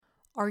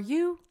Are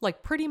you,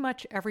 like pretty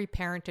much every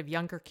parent of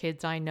younger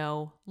kids I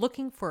know,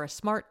 looking for a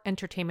smart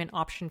entertainment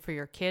option for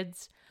your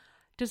kids?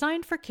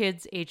 Designed for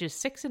kids ages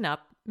 6 and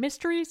up,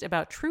 Mysteries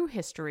About True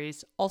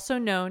Histories, also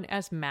known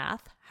as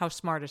Math, how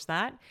smart is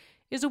that,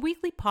 is a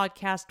weekly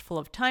podcast full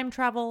of time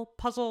travel,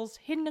 puzzles,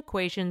 hidden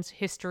equations,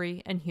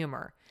 history, and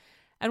humor.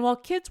 And while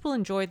kids will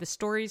enjoy the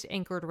stories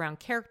anchored around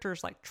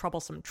characters like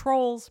troublesome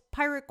trolls,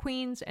 pirate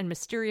queens, and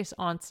mysterious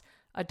aunts,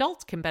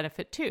 adults can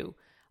benefit too.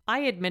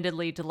 I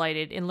admittedly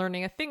delighted in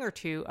learning a thing or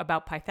two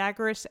about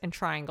Pythagoras and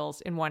triangles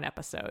in one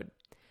episode.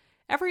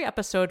 Every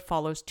episode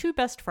follows two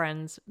best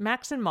friends,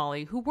 Max and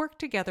Molly, who work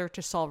together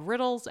to solve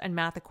riddles and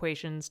math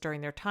equations during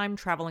their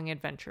time-traveling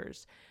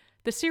adventures.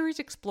 The series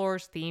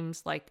explores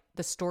themes like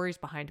the stories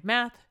behind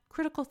math,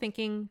 critical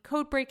thinking,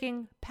 code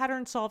breaking,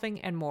 pattern solving,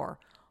 and more,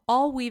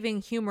 all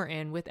weaving humor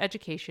in with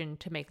education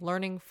to make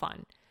learning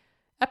fun.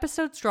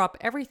 Episodes drop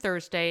every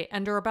Thursday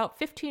and are about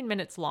 15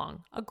 minutes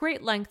long, a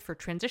great length for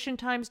transition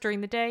times during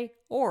the day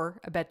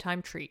or a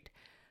bedtime treat.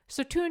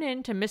 So tune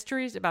in to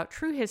Mysteries About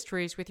True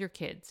Histories with your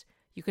kids.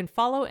 You can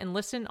follow and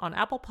listen on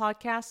Apple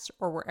Podcasts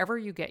or wherever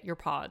you get your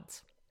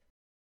pods.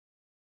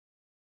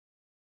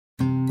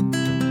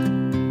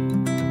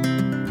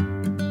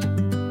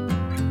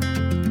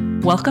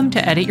 Welcome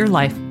to Edit Your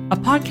Life, a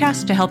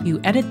podcast to help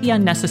you edit the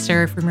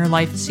unnecessary from your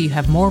life so you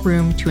have more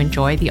room to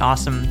enjoy the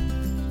awesome.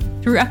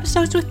 Through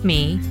episodes with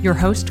me, your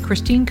host,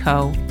 Christine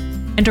Coe,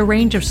 and a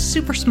range of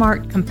super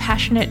smart,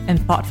 compassionate, and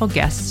thoughtful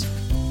guests,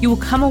 you will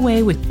come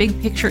away with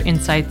big picture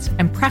insights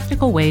and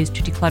practical ways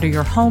to declutter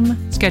your home,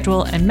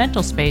 schedule, and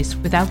mental space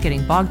without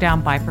getting bogged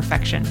down by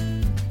perfection.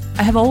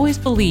 I have always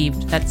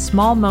believed that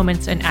small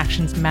moments and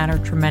actions matter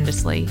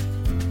tremendously.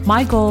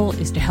 My goal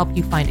is to help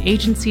you find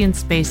agency and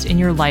space in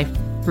your life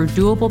through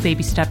doable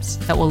baby steps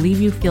that will leave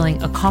you feeling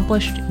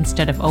accomplished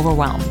instead of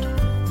overwhelmed.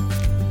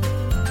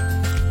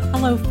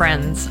 Hello,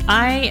 friends.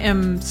 I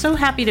am so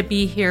happy to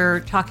be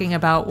here talking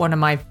about one of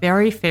my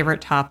very favorite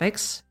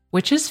topics,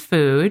 which is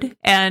food.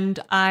 And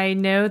I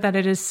know that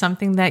it is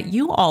something that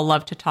you all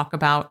love to talk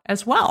about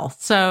as well.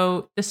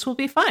 So this will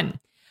be fun.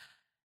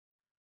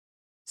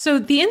 So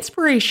the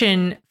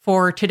inspiration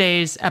for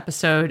today's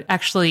episode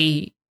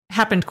actually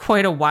happened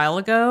quite a while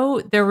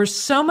ago. There was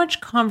so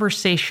much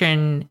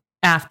conversation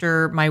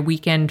after my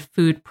weekend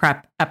food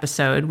prep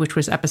episode, which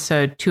was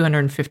episode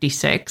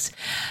 256.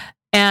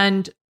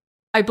 And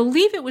I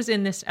believe it was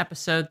in this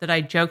episode that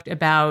I joked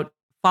about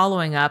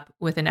following up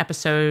with an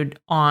episode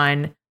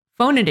on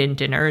phone-it-in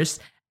dinners,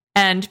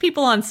 and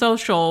people on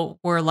social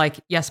were like,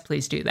 yes,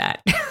 please do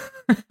that.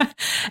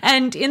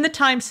 And in the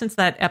time since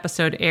that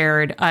episode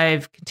aired,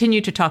 I've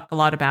continued to talk a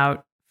lot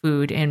about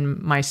food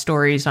in my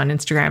stories on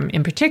Instagram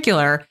in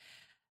particular.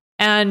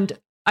 And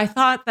I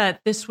thought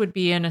that this would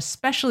be an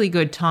especially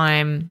good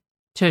time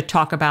to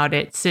talk about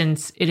it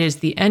since it is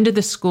the end of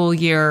the school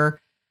year.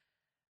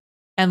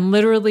 And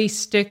literally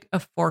stick a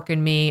fork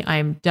in me.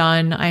 I'm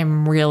done.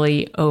 I'm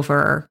really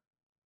over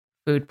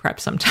food prep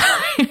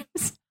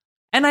sometimes.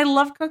 And I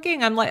love cooking.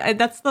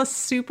 That's the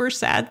super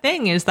sad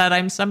thing, is that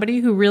I'm somebody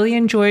who really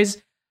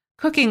enjoys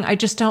cooking. I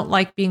just don't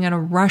like being in a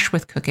rush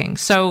with cooking.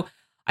 So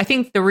I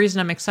think the reason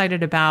I'm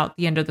excited about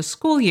the end of the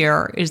school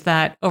year is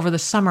that over the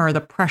summer,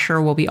 the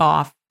pressure will be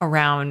off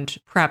around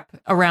prep,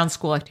 around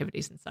school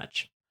activities and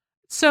such.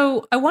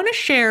 So I want to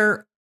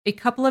share a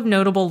couple of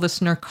notable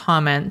listener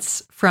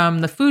comments from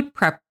the food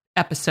prep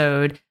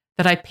episode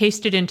that I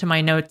pasted into my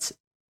notes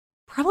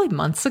probably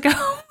months ago.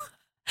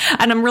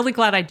 And I'm really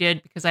glad I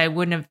did, because I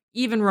wouldn't have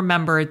even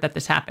remembered that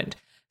this happened.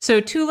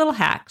 So 2 little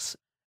hacks.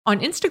 On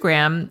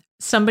Instagram,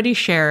 somebody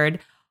shared,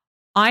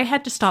 I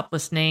had to stop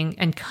listening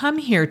and come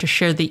here to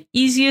share the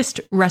easiest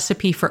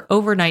recipe for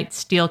overnight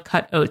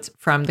steel-cut oats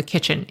from the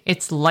kitchen.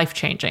 It's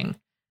life-changing.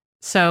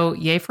 So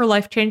yay for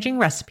life-changing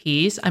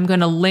recipes. I'm going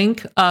to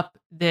link up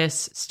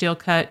this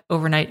steel-cut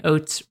overnight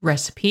oats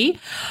recipe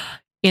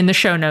in the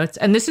show notes.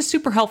 And this is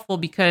super helpful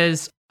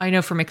because I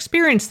know from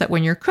experience that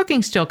when you're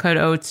cooking steel-cut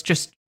oats,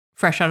 just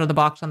fresh out of the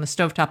box on the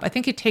stovetop, I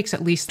think it takes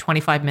at least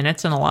 25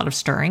 minutes and a lot of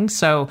stirring.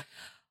 So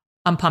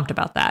I'm pumped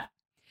about that.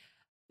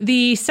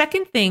 The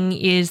second thing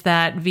is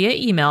that via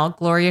email,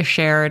 Gloria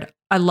shared,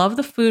 I love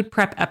the food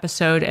prep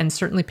episode and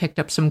certainly picked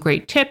up some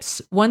great tips.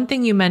 One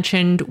thing you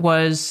mentioned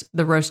was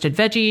the roasted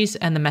veggies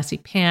and the messy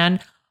pan.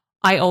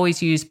 I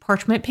always use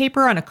parchment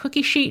paper on a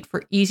cookie sheet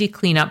for easy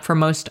cleanup for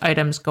most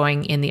items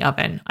going in the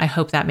oven. I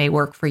hope that may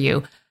work for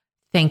you.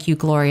 Thank you,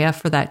 Gloria,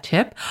 for that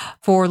tip.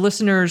 For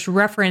listeners'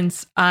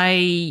 reference,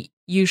 I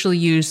usually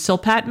use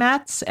Silpat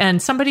mats,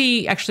 and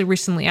somebody actually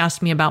recently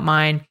asked me about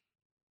mine.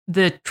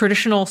 The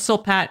traditional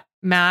Silpat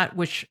mat,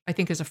 which I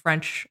think is a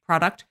French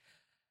product,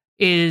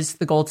 is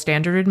the gold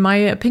standard in my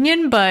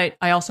opinion, but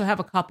I also have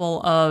a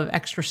couple of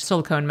extra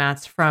silicone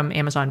mats from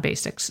Amazon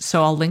Basics.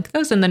 So I'll link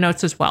those in the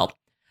notes as well.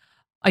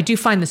 I do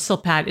find the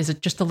Silpat is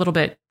just a little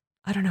bit,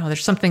 I don't know,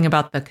 there's something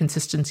about the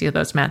consistency of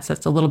those mats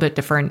that's a little bit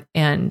different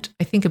and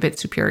I think a bit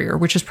superior,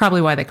 which is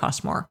probably why they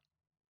cost more.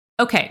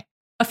 Okay,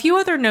 a few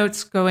other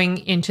notes going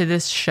into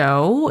this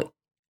show.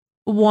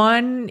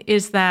 One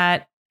is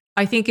that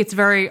I think it's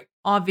very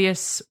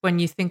obvious when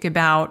you think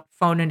about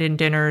phone-it-in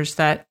dinners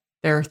that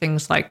there are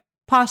things like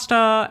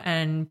pasta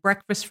and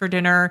breakfast for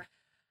dinner,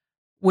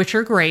 which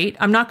are great.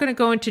 I'm not going to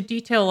go into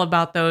detail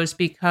about those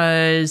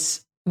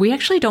because we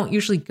actually don't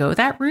usually go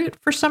that route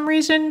for some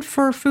reason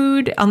for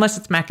food, unless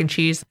it's mac and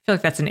cheese. I feel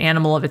like that's an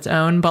animal of its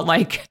own, but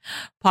like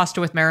pasta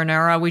with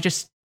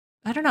marinara,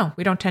 I don't know.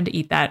 We don't tend to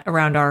eat that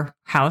around our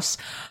house.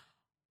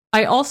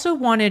 I also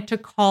wanted to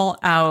call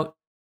out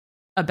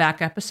a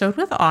back episode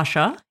with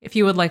Asha, if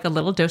you would like a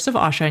little dose of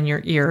Asha in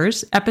your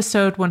ears,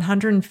 episode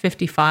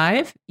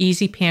 155,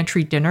 Easy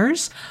Pantry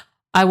Dinners.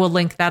 I will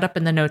link that up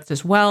in the notes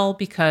as well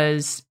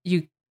because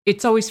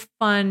it's always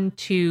fun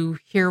to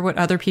hear what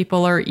other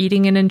people are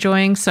eating and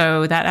enjoying.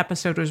 So that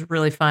episode was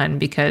really fun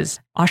because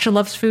Asha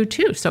loves food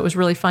too. So it was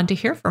really fun to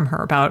hear from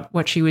her about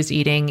what she was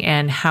eating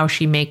and how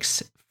she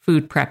makes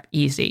food prep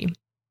easy.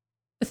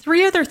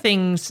 3 other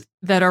things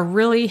that are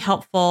really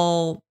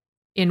helpful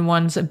in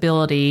one's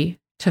ability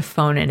to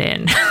phone it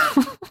in.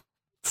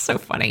 So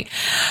funny.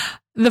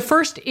 The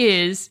first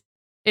is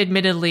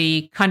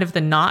admittedly kind of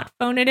the not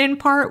phone it in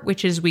part,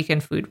 which is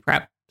weekend food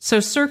prep. So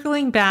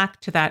circling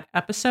back to that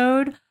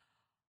episode,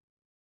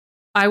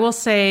 I will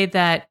say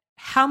that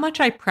how much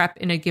I prep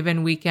in a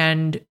given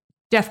weekend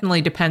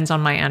definitely depends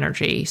on my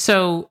energy.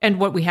 So, and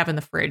what we have in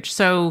the fridge.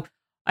 So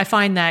I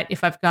find that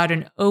if I've got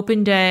an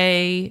open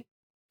day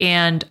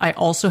and I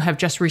also have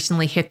just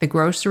recently hit the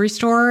grocery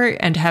store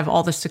and have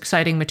all this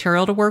exciting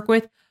material to work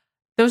with,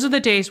 those are the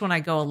days when I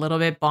go a little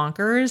bit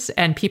bonkers,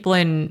 and people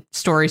in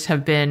stories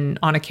have been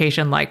on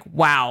occasion like,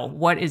 wow,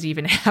 what is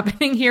even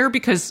happening here?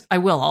 Because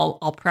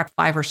I'll prep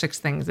 5 or 6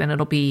 things and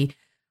it'll be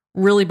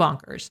really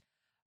bonkers.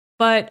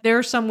 But there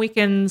are some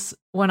weekends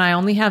when I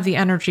only have the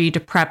energy to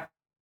prep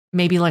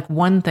maybe like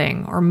 1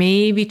 thing or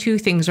maybe 2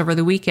 things over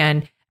the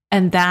weekend.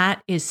 And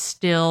that is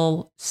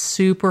still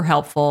super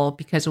helpful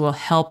because it will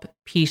help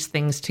piece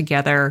things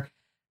together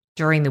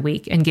during the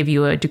week and give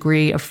you a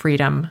degree of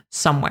freedom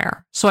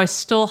somewhere. So I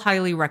still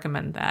highly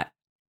recommend that.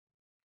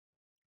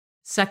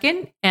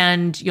 Second,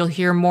 and you'll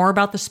hear more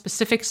about the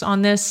specifics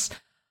on this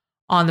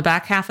on the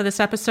back half of this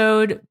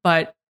episode,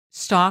 but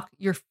stock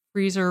your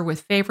freezer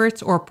with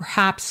favorites or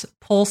perhaps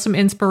pull some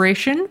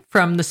inspiration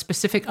from the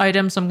specific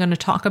items I'm going to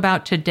talk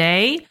about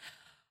today.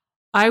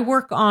 I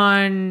work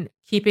on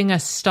keeping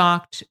us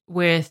stocked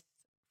with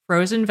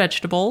frozen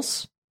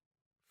vegetables,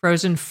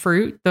 frozen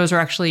fruit. Those are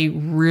actually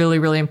really,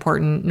 really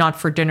important, not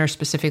for dinner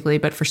specifically,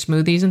 but for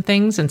smoothies and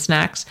things and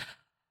snacks.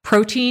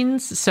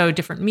 Proteins, so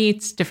different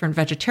meats, different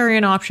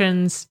vegetarian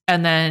options,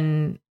 and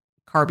then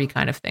carby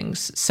kind of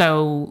things.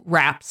 So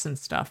wraps and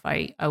stuff,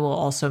 I will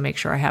also make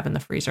sure I have in the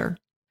freezer.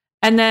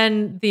 And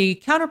then the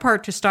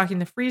counterpart to stocking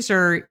the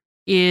freezer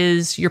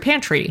is your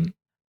pantry.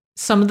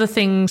 Some of the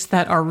things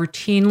that are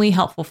routinely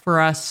helpful for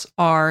us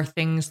are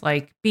things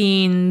like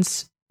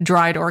beans,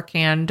 dried or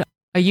canned.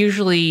 I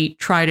usually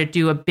try to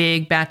do a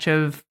big batch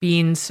of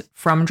beans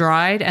from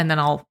dried, and then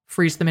I'll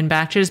freeze them in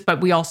batches.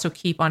 But we also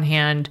keep on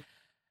hand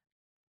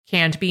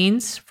canned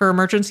beans for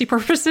emergency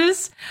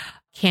purposes,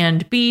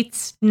 canned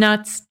beets,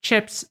 nuts,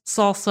 chips,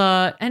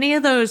 salsa, any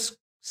of those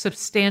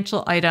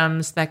substantial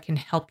items that can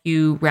help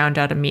you round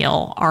out a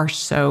meal are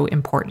so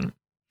important.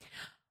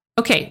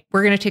 Okay,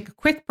 we're going to take a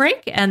quick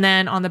break. And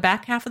then on the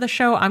back half of the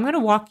show, I'm going to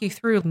walk you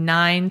through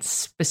 9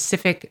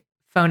 specific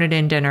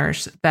phone-it-in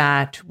dinners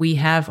that we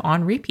have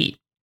on repeat.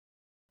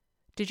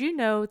 Did you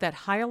know that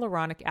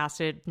hyaluronic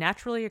acid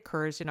naturally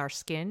occurs in our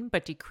skin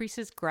but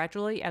decreases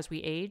gradually as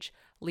we age,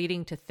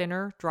 leading to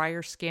thinner,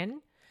 drier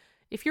skin?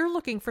 If you're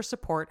looking for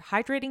support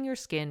hydrating your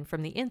skin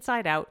from the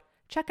inside out,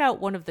 check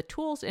out one of the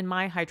tools in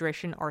my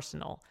hydration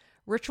arsenal,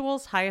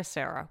 Ritual's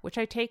Hyacera, which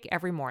I take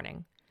every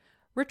morning.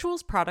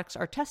 Ritual's products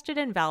are tested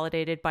and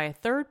validated by a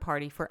third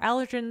party for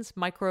allergens,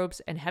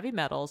 microbes, and heavy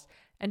metals,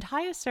 and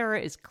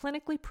Hyacera is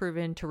clinically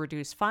proven to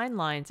reduce fine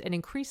lines and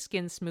increase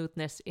skin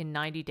smoothness in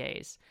 90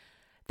 days.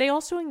 They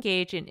also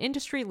engage in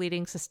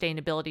industry-leading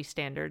sustainability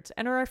standards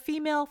and are a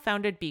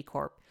female-founded B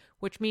Corp,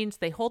 which means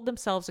they hold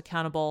themselves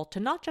accountable to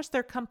not just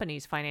their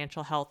company's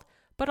financial health,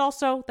 but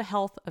also the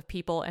health of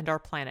people and our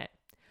planet.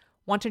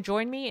 Want to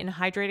join me in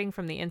hydrating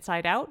from the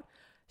inside out?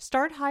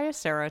 Start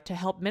Hyacera to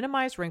help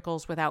minimize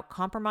wrinkles without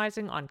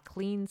compromising on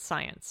clean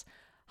science.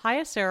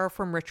 Hyacera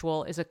from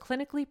Ritual is a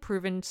clinically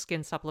proven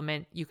skin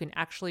supplement you can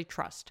actually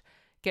trust.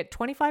 Get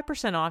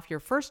 25% off your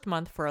first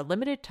month for a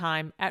limited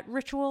time at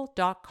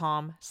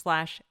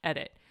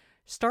ritual.com/edit.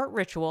 Start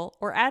Ritual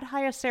or add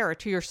Hyacera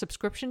to your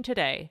subscription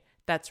today.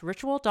 That's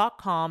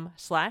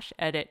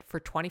ritual.com/edit for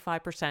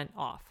 25%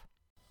 off.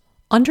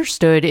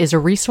 Understood is a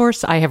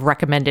resource I have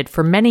recommended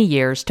for many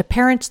years to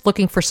parents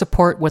looking for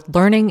support with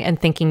learning and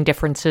thinking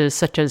differences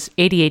such as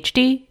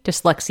ADHD,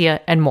 dyslexia,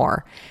 and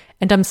more.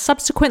 And I'm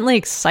subsequently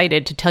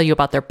excited to tell you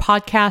about their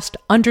podcast,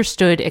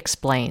 Understood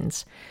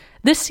Explains.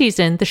 This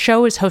season, the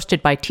show is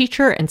hosted by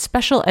teacher and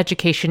special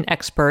education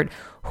expert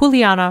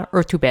Juliana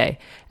Urtubey,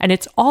 and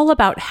it's all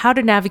about how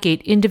to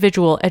navigate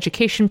individual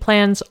education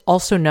plans,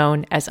 also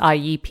known as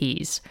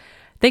IEPs.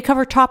 They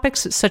cover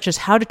topics such as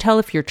how to tell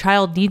if your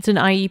child needs an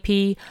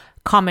IEP,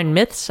 common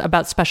myths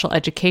about special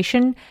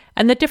education,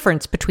 and the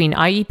difference between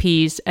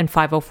IEPs and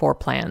 504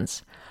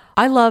 plans.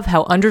 I love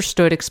how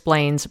Understood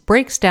Explains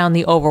breaks down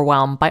the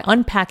overwhelm by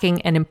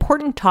unpacking an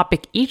important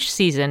topic each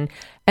season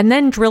and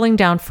then drilling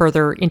down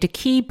further into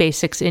key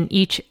basics in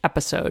each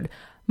episode.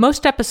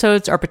 Most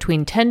episodes are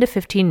between 10 to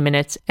 15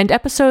 minutes, and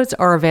episodes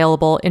are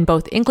available in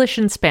both English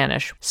and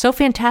Spanish. So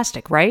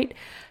fantastic, right?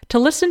 To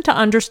listen to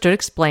Understood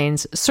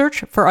Explains,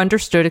 search for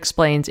Understood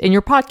Explains in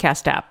your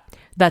podcast app.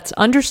 That's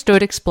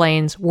Understood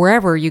Explains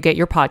wherever you get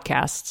your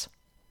podcasts.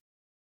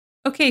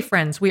 Okay,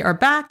 friends, we are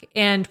back,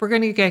 and we're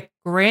going to get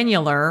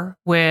granular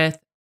with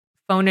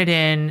phone it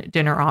in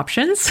dinner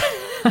options.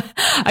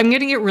 I'm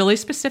going to get really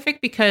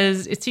specific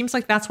because it seems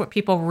like that's what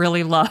people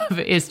really love,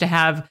 is to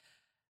have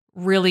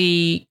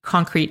really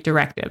concrete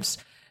directives.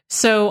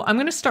 So I'm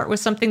going to start with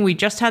something we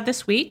just had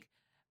this week,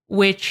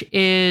 which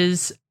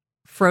is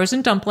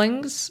frozen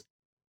dumplings.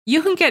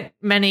 You can get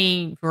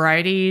many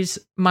varieties.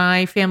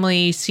 My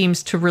family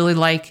seems to really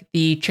like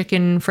the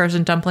chicken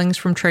frozen dumplings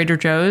from Trader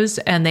Joe's,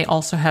 and they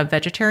also have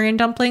vegetarian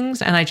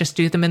dumplings, and I just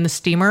do them in the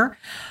steamer.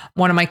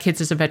 One of my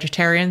kids is a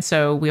vegetarian,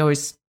 so we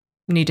always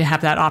need to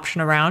have that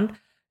option around.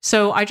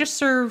 So I just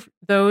serve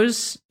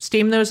those,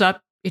 steam those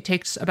up. It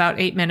takes about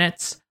 8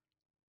 minutes.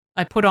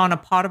 I put on a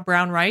pot of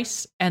brown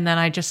rice, and then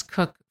I just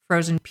cook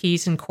frozen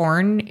peas and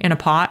corn in a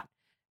pot,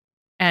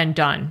 and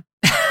done.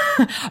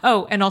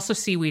 Oh, and also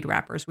seaweed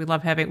wrappers. We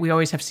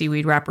always have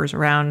seaweed wrappers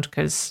around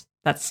because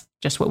that's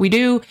just what we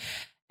do.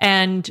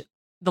 And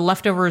the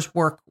leftovers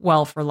work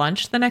well for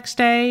lunch the next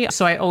day.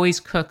 So I always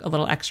cook a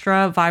little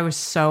extra. Vi was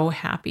so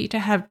happy to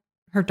have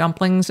her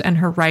dumplings and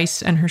her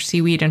rice and her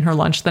seaweed in her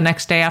lunch the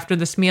next day after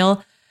this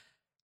meal.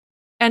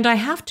 And I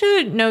have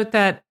to note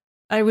that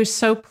I was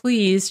so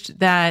pleased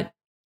that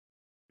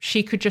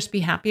she could just be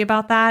happy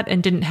about that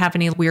and didn't have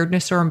any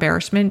weirdness or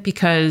embarrassment,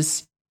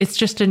 because it's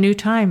just a new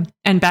time.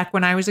 And back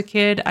when I was a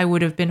kid, I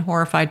would have been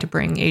horrified to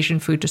bring Asian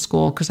food to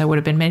school because I would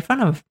have been made fun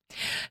of.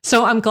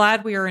 So I'm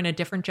glad we are in a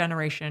different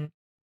generation.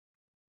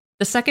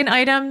 The second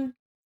item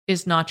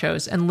is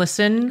nachos. And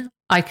listen,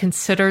 I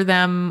consider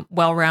them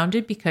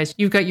well-rounded because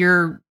you've got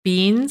your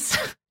beans,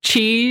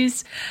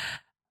 cheese.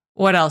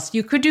 What else?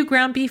 You could do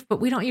ground beef, but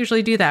we don't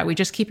usually do that. We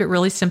just keep it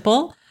really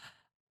simple.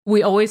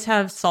 We always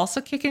have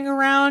salsa kicking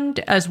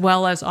around as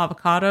well as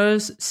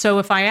avocados. So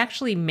if I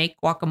actually make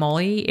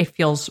guacamole, it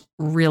feels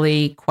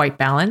really quite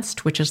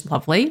balanced, which is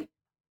lovely.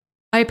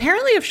 I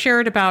apparently have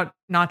shared about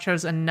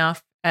nachos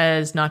enough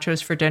as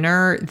nachos for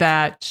dinner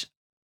that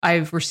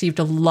I've received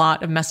a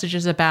lot of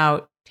messages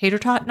about tater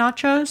tot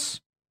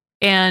nachos.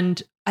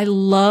 And I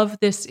love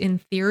this in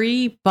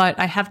theory, but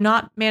I have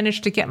not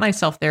managed to get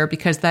myself there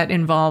because that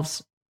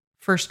involves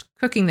first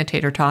cooking the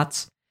tater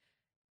tots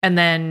and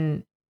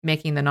then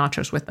making the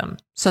nachos with them.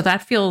 So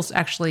that feels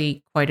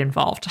actually quite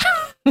involved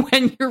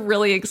when you're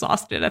really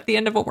exhausted at the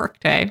end of a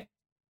workday.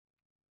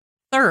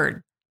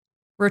 Third,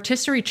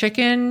 rotisserie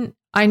chicken.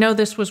 I know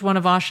this was one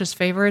of Asha's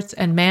favorites,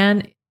 and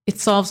man, it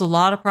solves a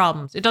lot of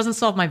problems. It doesn't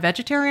solve my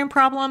vegetarian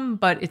problem,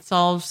 but it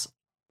solves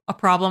a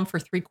problem for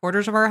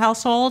 3/4 of our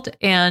household.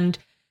 And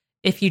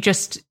if you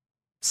just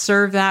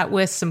serve that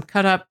with some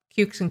cut up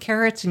cukes and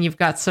carrots, and you've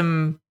got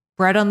some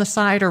bread on the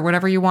side or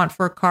whatever you want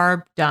for a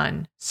carb,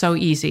 done. So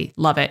easy.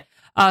 Love it.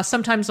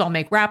 Sometimes I'll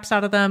make wraps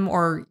out of them,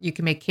 or you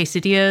can make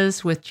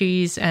quesadillas with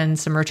cheese and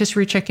some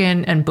rotisserie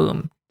chicken, and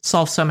boom,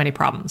 solve so many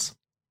problems.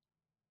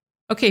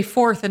 Okay,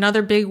 fourth,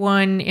 another big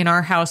one in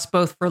our house,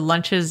 both for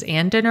lunches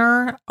and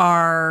dinner,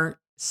 are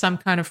some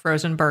kind of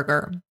frozen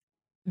burger.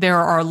 There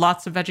are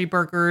lots of veggie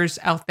burgers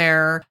out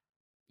there.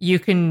 You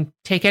can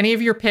take any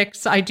of your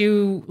picks. I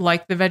do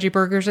like the veggie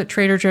burgers at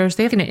Trader Joe's.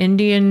 They have an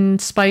Indian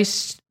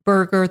spice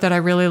burger that I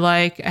really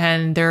like,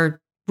 and there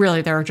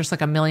are just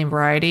like a million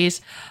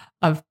varieties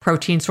of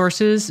protein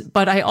sources.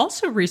 But I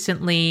also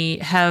recently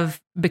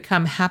have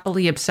become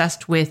happily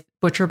obsessed with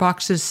Butcher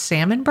Box's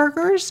salmon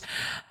burgers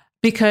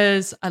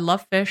because I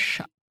love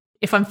fish.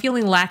 If I'm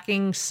feeling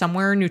lacking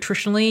somewhere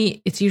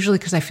nutritionally, it's usually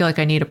because I feel like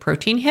I need a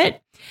protein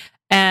hit.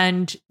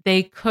 And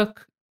they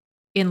cook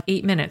in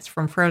 8 minutes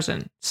from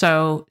frozen.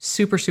 So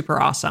super,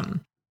 super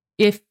awesome.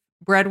 If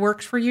bread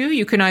works for you,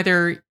 you can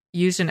either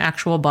use an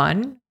actual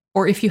bun,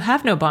 or if you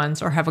have no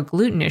buns or have a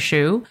gluten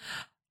issue,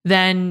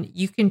 then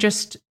you can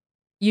just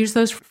use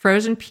those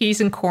frozen peas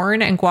and corn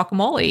and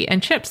guacamole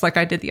and chips like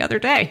I did the other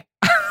day.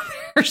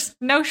 There's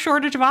no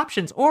shortage of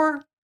options.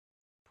 Or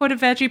put a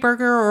veggie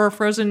burger or a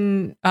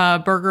frozen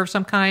burger of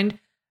some kind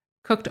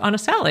cooked on a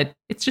salad.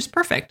 It's just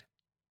perfect.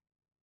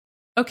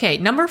 Okay,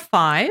 number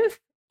 5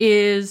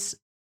 is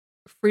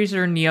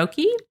freezer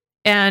gnocchi.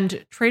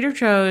 And Trader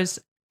Joe's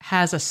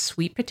has a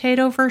sweet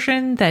potato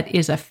version that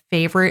is a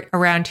favorite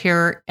around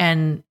here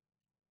and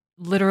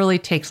literally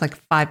takes like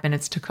 5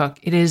 minutes to cook.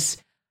 It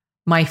is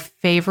my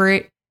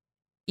favorite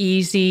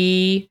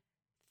easy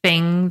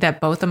thing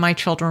that both of my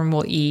children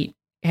will eat.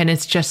 And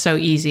it's just so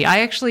easy. I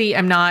actually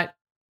am not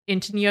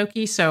into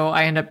gnocchi, so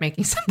I end up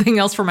making something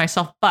else for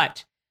myself.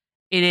 But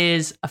it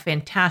is a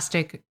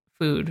fantastic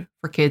food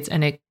for kids,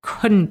 and it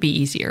couldn't be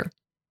easier.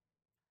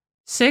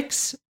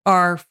 6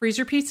 are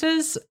freezer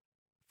pizzas.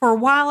 For a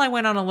while, I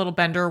went on a little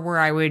bender where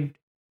I would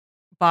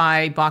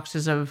buy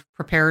boxes of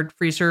prepared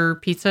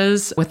freezer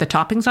pizzas with the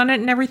toppings on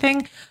it and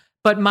everything.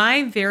 But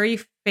my very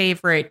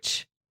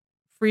favorite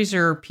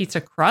freezer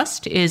pizza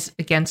crust is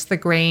Against the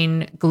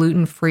Grain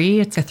gluten-free.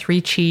 It's a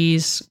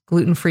 3-cheese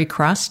gluten-free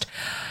crust.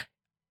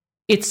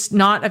 It's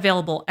not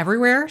available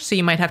everywhere, so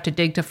you might have to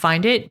dig to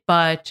find it.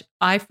 But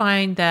I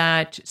find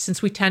that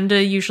since we tend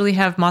to usually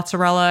have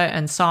mozzarella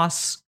and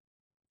sauce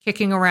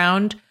kicking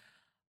around,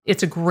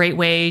 it's a great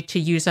way to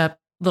use up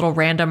little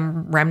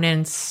random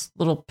remnants,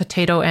 little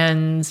potato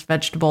ends,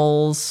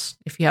 vegetables.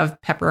 If you have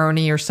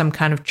pepperoni or some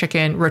kind of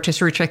chicken,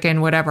 rotisserie chicken,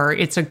 whatever,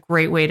 it's a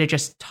great way to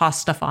just toss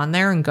stuff on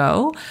there and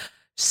go.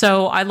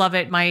 So I love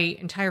it. My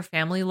entire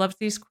family loves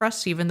these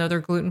crusts, even though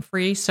they're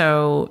gluten-free.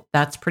 So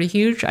that's pretty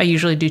huge. I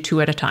usually do 2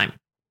 at a time.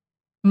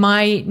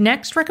 My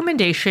next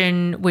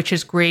recommendation, which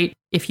is great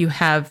if you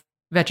have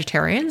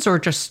vegetarians or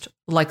just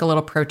like a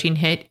little protein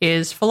hit,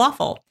 is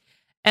falafel.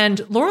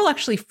 And Laurel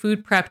actually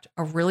food prepped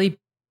a really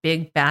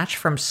big batch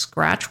from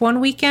scratch one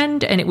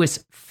weekend, and it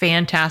was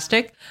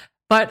fantastic.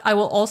 But I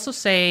will also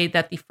say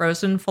that the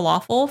frozen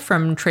falafel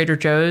from Trader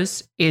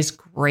Joe's is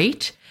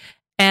great.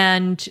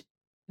 And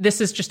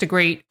this is just a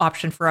great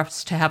option for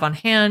us to have on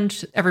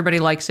hand. Everybody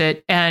likes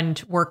it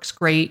and works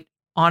great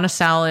on a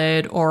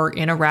salad or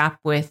in a wrap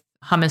with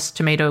hummus,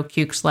 tomato,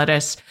 cukes,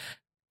 lettuce.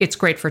 It's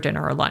great for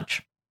dinner or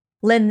lunch.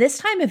 Lynn, this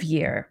time of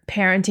year,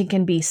 parenting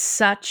can be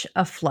such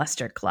a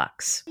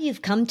flusterclux.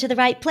 You've come to the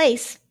right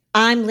place.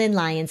 I'm Lynn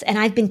Lyons, and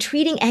I've been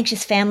treating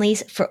anxious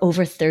families for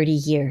over 30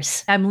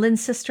 years. I'm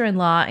Lynn's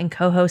sister-in-law and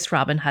co-host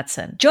Robin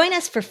Hudson. Join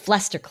us for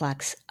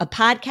Flusterclux, a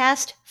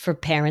podcast for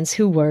parents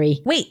who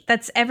worry. Wait,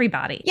 that's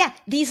everybody. Yeah,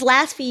 these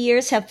last few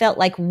years have felt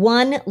like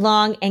one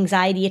long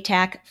anxiety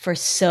attack for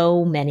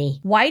so many.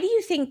 Why do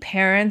you think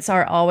parents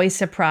are always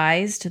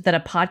surprised that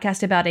a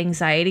podcast about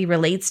anxiety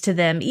relates to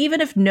them,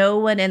 even if no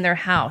one in their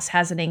house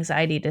has an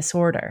anxiety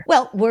disorder?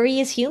 Well,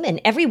 worry is human.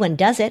 Everyone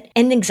does it,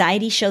 and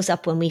anxiety shows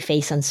up when we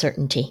face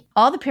uncertainty.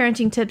 All the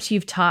parenting tips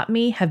you've taught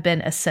me have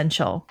been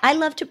essential. I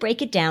love to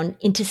break it down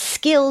into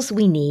skills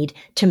we need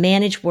to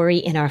manage worry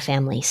in our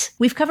families.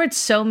 We've covered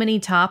so many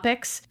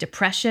topics: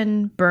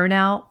 depression,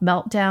 burnout,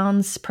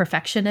 meltdowns,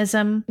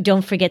 perfectionism.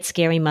 Don't forget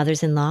scary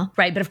mothers-in-law.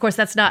 Right, but of course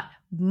that's not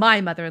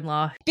my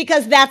mother-in-law.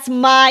 Because that's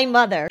my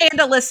mother. And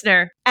a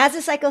listener. As a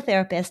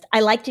psychotherapist, I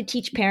like to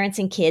teach parents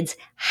and kids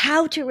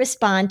how to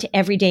respond to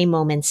everyday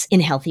moments in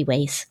healthy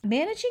ways.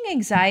 Managing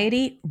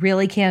anxiety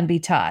really can be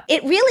taught.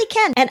 It really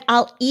can. And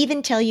I'll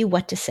even tell you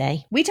what to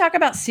say. We talk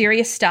about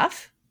serious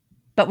stuff,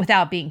 but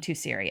without being too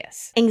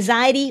serious.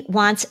 Anxiety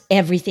wants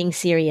everything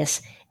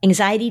serious.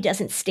 Anxiety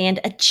doesn't stand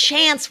a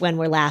chance when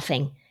we're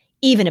laughing,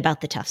 even about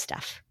the tough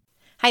stuff.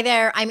 Hi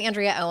there, I'm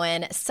Andrea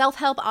Owen,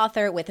 self-help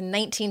author with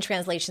 19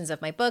 translations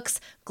of my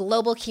books,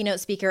 global keynote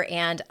speaker,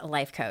 and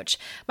life coach.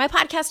 My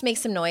podcast, Make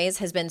Some Noise,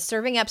 has been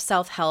serving up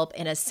self-help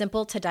in a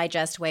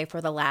simple-to-digest way for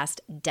the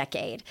last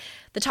decade.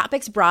 The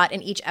topics brought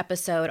in each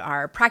episode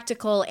are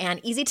practical and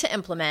easy to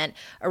implement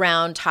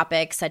around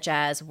topics such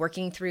as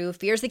working through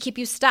fears that keep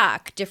you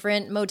stuck,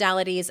 different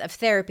modalities of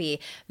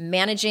therapy,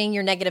 managing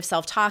your negative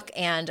self-talk,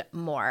 and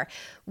more.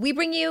 We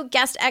bring you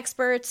guest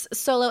experts,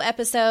 solo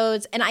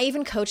episodes, and I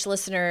even coach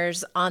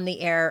listeners on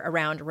the air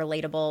around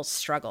relatable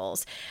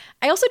struggles.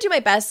 I also do my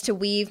best to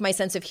weave my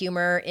sense of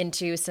humor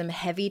into some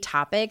heavy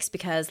topics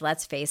because,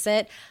 let's face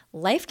it,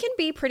 life can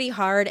be pretty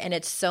hard, and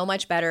it's so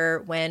much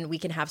better when we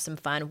can have some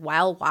fun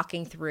while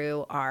walking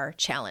through our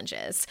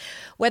challenges.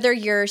 Whether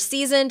you're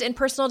seasoned in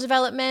personal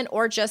development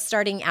or just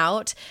starting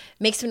out,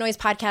 Make Some Noise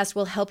podcast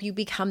will help you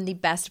become the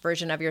best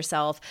version of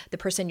yourself, the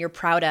person you're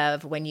proud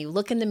of when you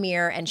look in the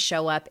mirror and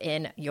show up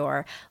in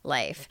your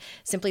life.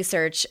 Simply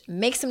search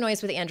Make Some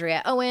Noise with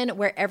Andrea Owen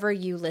wherever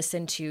you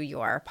listen to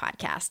your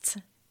podcasts.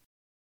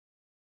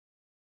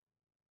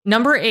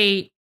 Number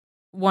 8,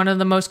 one of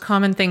the most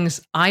common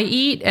things I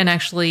eat, and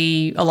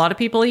actually a lot of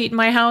people eat in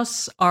my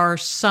house, are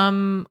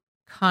some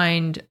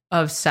kind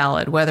of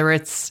salad, whether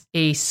it's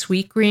a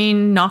sweet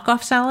green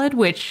knockoff salad,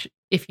 which,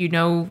 if you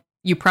know,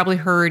 you probably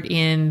heard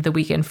in the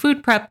Weekend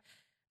Food Prep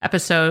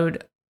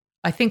episode,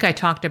 I think I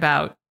talked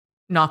about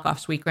knockoff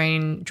sweet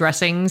grain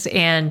dressings,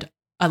 and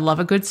I love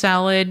a good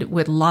salad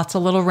with lots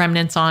of little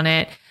remnants on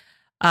it,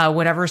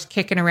 whatever's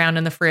kicking around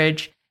in the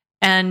fridge.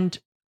 And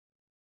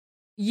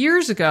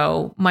years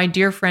ago, my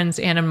dear friends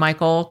Ann and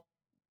Michael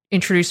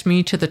introduced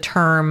me to the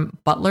term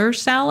butler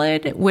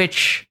salad,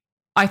 which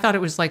I thought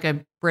it was like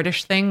a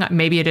British thing.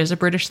 Maybe it is a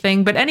British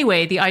thing. But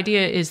anyway, the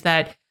idea is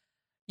that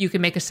you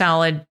can make a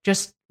salad,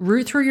 just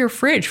root through your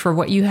fridge for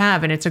what you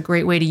have. And it's a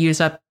great way to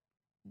use up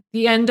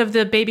the end of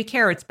the baby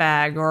carrots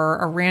bag or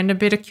a random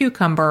bit of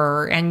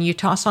cucumber, and you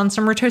toss on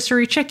some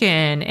rotisserie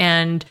chicken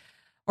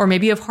or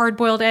maybe you have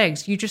hard-boiled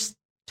eggs. You just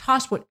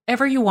toss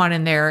whatever you want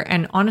in there.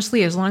 And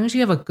honestly, as long as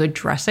you have a good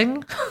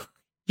dressing,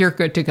 you're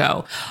good to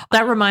go.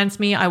 That reminds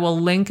me, I will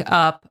link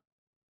up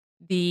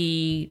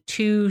the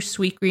 2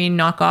 sweet green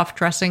knockoff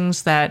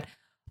dressings that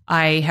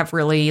I have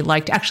really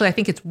liked. Actually, I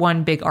think it's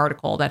one big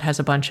article that has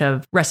a bunch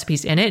of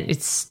recipes in it.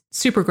 It's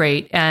super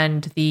great.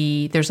 And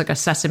there's like a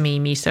sesame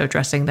miso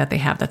dressing that they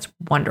have that's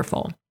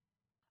wonderful.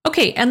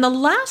 Okay, and the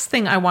last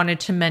thing I wanted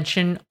to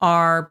mention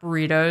are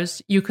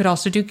burritos. You could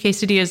also do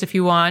quesadillas if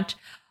you want.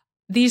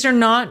 These are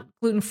not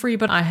gluten-free,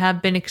 but I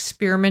have been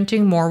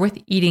experimenting more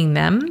with eating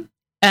them.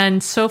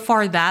 And so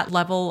far, that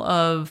level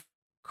of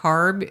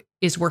carb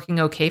is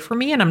working okay for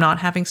me, and I'm not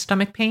having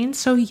stomach pain,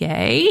 so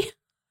yay.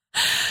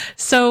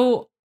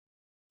 So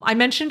I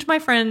mentioned my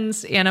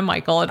friends Anna and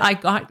Michael, and I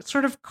got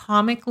sort of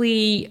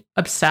comically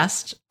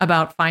obsessed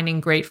about finding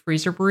great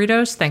freezer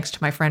burritos, thanks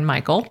to my friend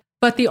Michael.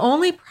 But the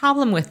only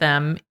problem with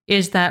them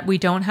is that we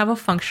don't have a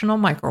functional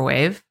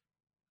microwave.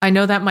 I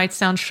know that might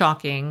sound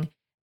shocking,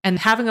 and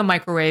having a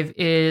microwave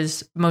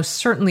is most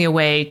certainly a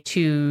way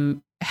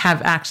to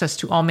have access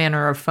to all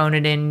manner of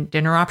phone-it-in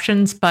dinner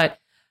options, but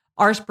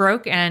ours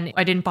broke and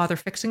I didn't bother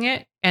fixing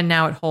it, and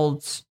now it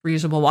holds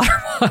reusable water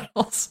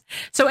bottles.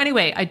 So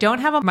anyway, I don't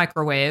have a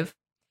microwave,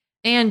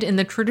 and in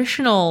the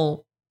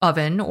traditional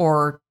oven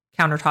or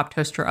countertop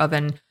toaster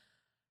oven,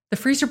 the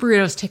freezer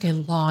burritos take a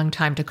long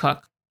time to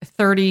cook.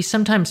 30,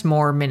 sometimes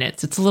more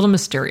minutes. It's a little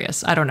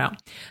mysterious. I don't know.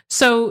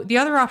 So the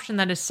other option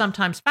that is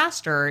sometimes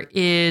faster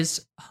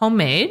is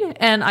homemade.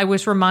 And I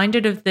was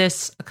reminded of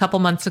this a couple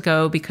months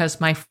ago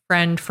because my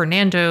friend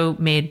Fernando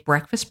made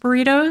breakfast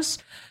burritos,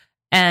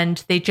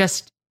 and they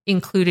just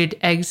included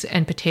eggs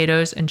and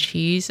potatoes and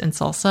cheese and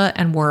salsa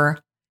and were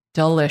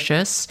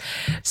delicious.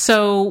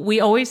 So we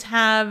always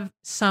have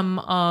some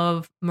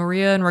of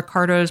Maria and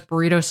Ricardo's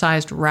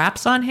burrito-sized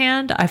wraps on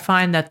hand. I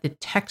find that the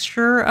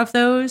texture of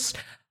those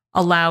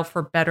allow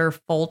for better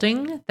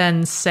folding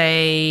than,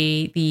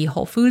 say, the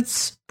Whole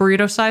Foods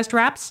burrito-sized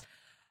wraps.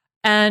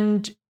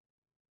 And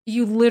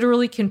you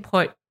literally can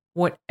put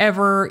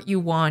whatever you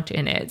want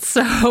in it.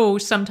 So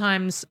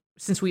sometimes,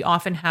 since we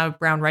often have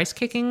brown rice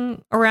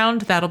kicking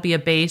around, that'll be a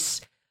base.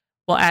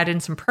 We'll add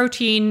in some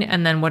protein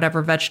and then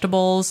whatever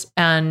vegetables.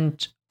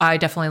 And I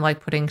definitely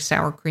like putting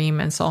sour cream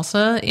and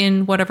salsa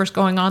in whatever's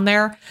going on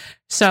there.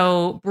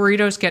 So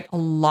burritos get a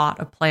lot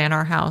of play in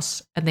our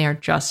house, and they are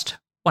just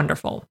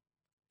wonderful.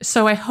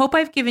 So I hope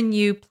I've given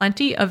you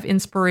plenty of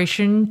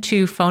inspiration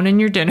to phone in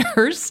your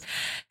dinners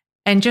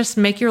and just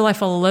make your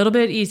life a little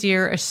bit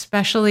easier,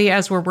 especially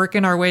as we're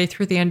working our way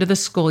through the end of the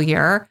school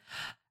year.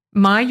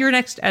 Your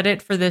next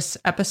edit for this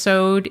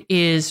episode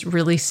is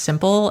really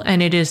simple,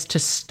 and it is to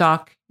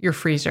stock your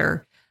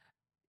freezer.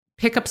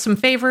 Pick up some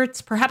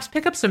favorites, perhaps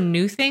pick up some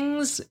new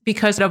things,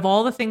 because of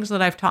all the things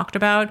that I've talked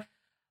about,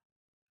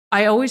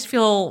 I always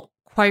feel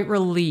quite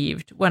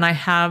relieved when I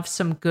have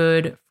some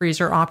good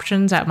freezer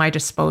options at my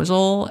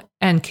disposal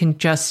and can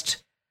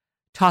just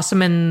toss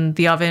them in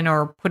the oven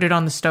or put it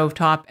on the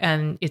stovetop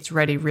and it's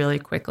ready really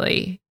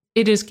quickly.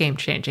 It is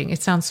game-changing.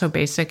 It sounds so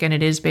basic, and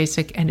it is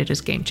basic, and it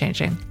is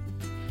game-changing.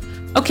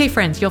 Okay,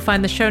 friends, you'll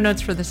find the show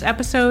notes for this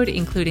episode,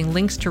 including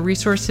links to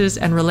resources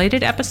and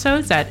related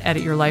episodes at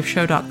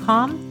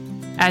edityourlifeshow.com.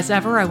 As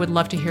ever, I would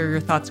love to hear your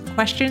thoughts and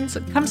questions.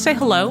 Come say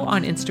hello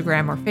on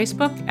Instagram or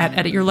Facebook at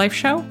Edit Your Life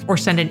Show, or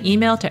send an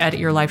email to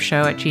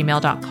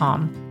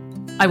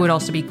edityourlifeshow@gmail.com. I would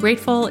also be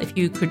grateful if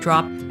you could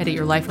drop Edit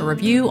Your Life a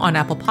review on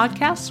Apple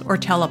Podcasts or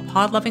tell a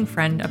pod-loving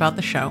friend about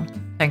the show.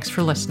 Thanks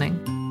for listening.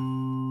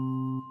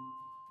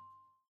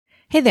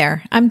 Hey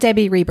there, I'm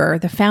Debbie Reber,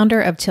 the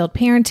founder of Tilt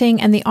Parenting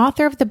and the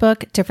author of the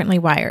book Differently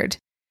Wired.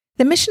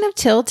 The mission of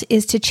Tilt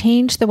is to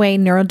change the way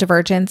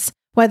neurodivergence,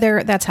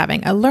 whether that's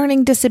having a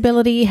learning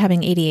disability,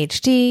 having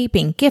ADHD,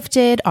 being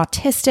gifted,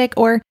 autistic,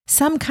 or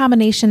some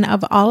combination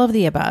of all of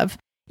the above,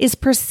 is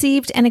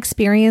perceived and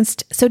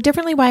experienced so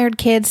differently wired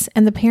kids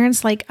and the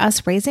parents like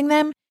us raising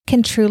them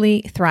can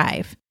truly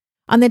thrive.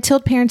 On the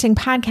Tilt Parenting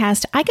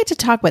podcast, I get to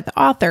talk with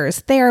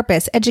authors,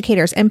 therapists,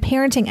 educators, and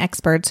parenting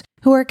experts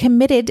who are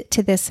committed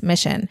to this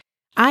mission.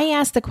 I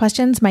ask the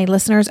questions my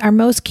listeners are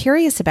most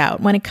curious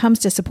about when it comes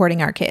to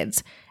supporting our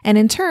kids. And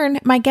in turn,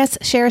 my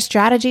guests share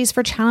strategies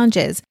for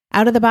challenges,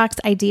 out-of-the-box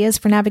ideas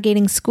for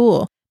navigating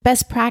school,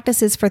 best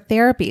practices for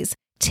therapies,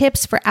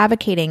 tips for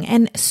advocating,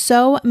 and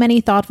so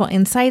many thoughtful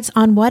insights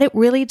on what it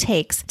really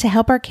takes to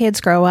help our kids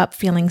grow up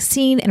feeling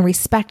seen and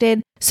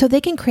respected so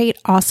they can create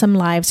awesome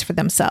lives for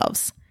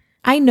themselves.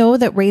 I know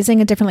that raising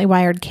a differently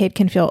wired kid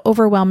can feel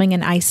overwhelming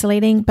and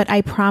isolating, but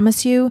I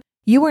promise you,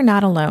 you are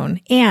not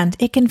alone, and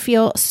it can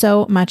feel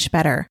so much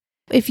better.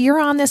 If you're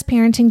on this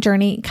parenting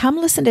journey, come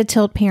listen to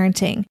Tilt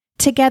Parenting.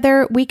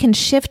 Together, we can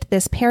shift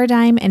this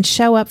paradigm and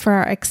show up for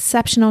our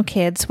exceptional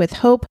kids with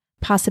hope,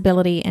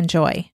 possibility, and joy.